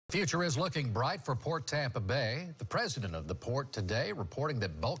Future is looking bright for Port Tampa Bay. The president of the port today reporting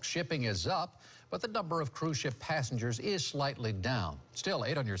that bulk shipping is up, but the number of cruise ship passengers is slightly down. Still,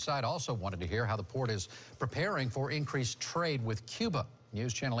 8 on your side also wanted to hear how the port is preparing for increased trade with Cuba.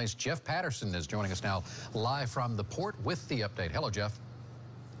 News Channel 8's Jeff Patterson is joining us now live from the port with the update. Hello, Jeff.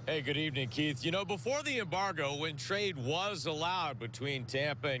 Hey, good evening, Keith. You know, before the embargo, when trade was allowed between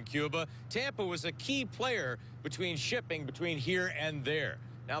Tampa and Cuba, Tampa was a key player between shipping between here and there.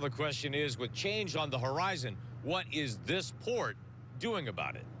 Now the question is, with change on the horizon, what is this port doing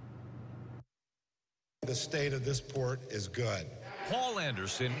about it? The state of this port is good. Paul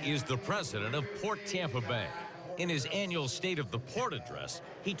Anderson is the president of Port Tampa Bay. In his annual State of the Port address,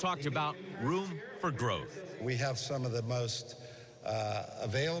 he talked about room for growth. We have some of the most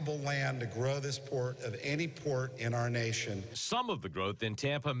available land to grow this port of any port in our nation. Some of the growth in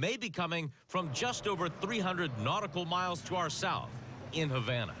Tampa may be coming from just over 300 nautical miles to our south in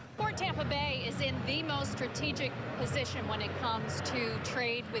Havana. Port Tampa Bay is in the most strategic position when it comes to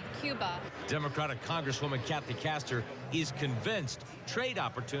trade with Cuba. Democratic Congresswoman Kathy Castor is convinced trade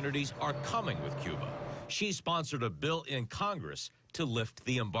opportunities are coming with Cuba. She sponsored a bill in Congress to lift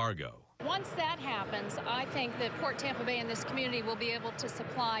the embargo. Once that happens, I think that Port Tampa Bay and this community will be able to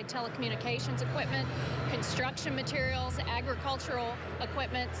supply telecommunications equipment, construction materials, agricultural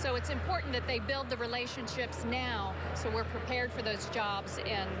equipment. So it's important that they build the relationships now so we're prepared for those jobs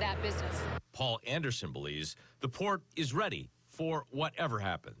in that business. Paul Anderson believes the port is ready for whatever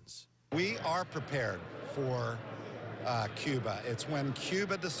happens. We are prepared for Cuba. It's when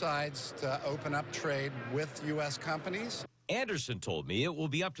Cuba decides to open up trade with U.S. companies. Anderson told me it will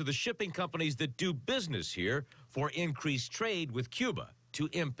be up to the shipping companies that do business here for increased trade with Cuba to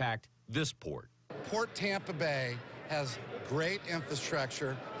impact this port. Port Tampa Bay has great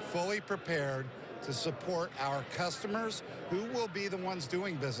infrastructure, fully prepared to support our customers who will be the ones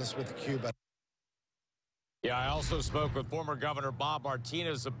doing business with Cuba. Yeah, I also spoke with former Governor Bob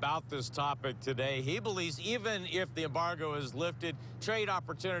Martinez about this topic today. He believes even if the embargo is lifted, trade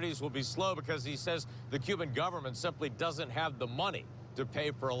opportunities will be slow because he says the Cuban government simply doesn't have the money to pay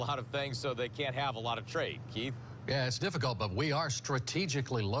for a lot of things, so they can't have a lot of trade. Keith? Yeah, it's difficult, but we are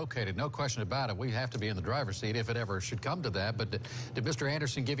strategically located. No question about it. We have to be in the driver's seat if it ever should come to that. But did Mr.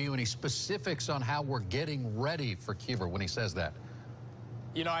 Anderson give you any specifics on how we're getting ready for Cuba when he says that?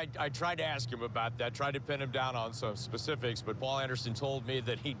 You know, I tried to ask him about that, tried to pin him down on some specifics, but Paul Anderson told me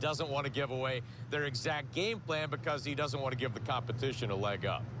that he doesn't want to give away their exact game plan because he doesn't want to give the competition a leg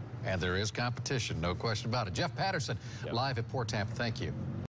up. And there is competition, no question about it. Jeff Patterson, live at Port Tampa. Thank you.